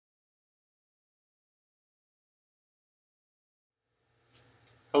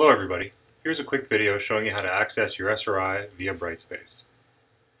Hello everybody. Here's a quick video showing you how to access your SRI via Brightspace.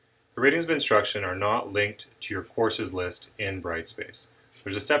 The ratings of instruction are not linked to your courses list in Brightspace.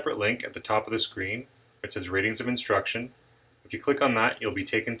 There's a separate link at the top of the screen that says Ratings of Instruction. If you click on that, you'll be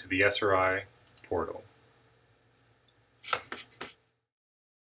taken to the SRI portal.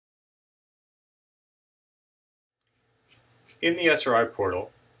 In the SRI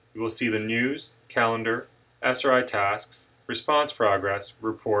portal, you will see the news, calendar, SRI tasks, response progress,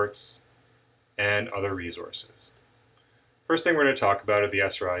 reports, and other resources. First thing we're going to talk about are the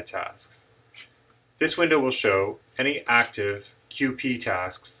SRI tasks. This window will show any active QP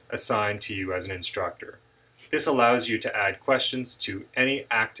tasks assigned to you as an instructor. This allows you to add questions to any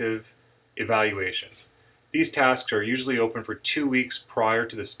active evaluations. These tasks are usually open for 2 weeks prior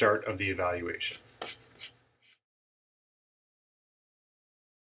to the start of the evaluation.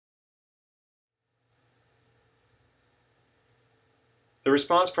 The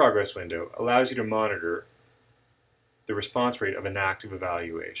response progress window allows you to monitor the response rate of an active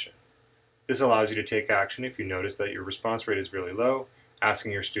evaluation. This allows you to take action if you notice that your response rate is really low,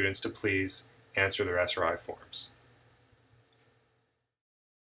 asking your students to please answer their SRI forms.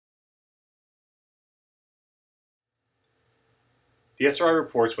 The SRI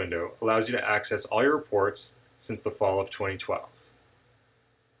reports window allows you to access all your reports since the fall of 2012.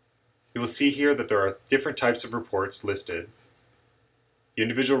 You will see here that there are different types of reports listed: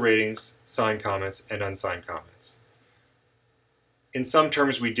 individual ratings, signed comments, and unsigned comments. In some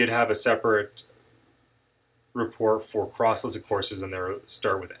terms, we did have a separate report for cross-listed courses, and they'll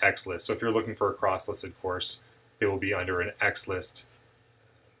start with X list. So if you're looking for a cross-listed course, they will be under an X list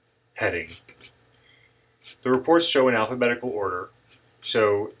heading. The reports show in alphabetical order.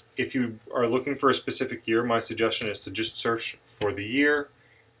 So if you are looking for a specific year, my suggestion is to just search for the year,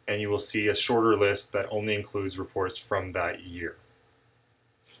 and you will see a shorter list that only includes reports from that year.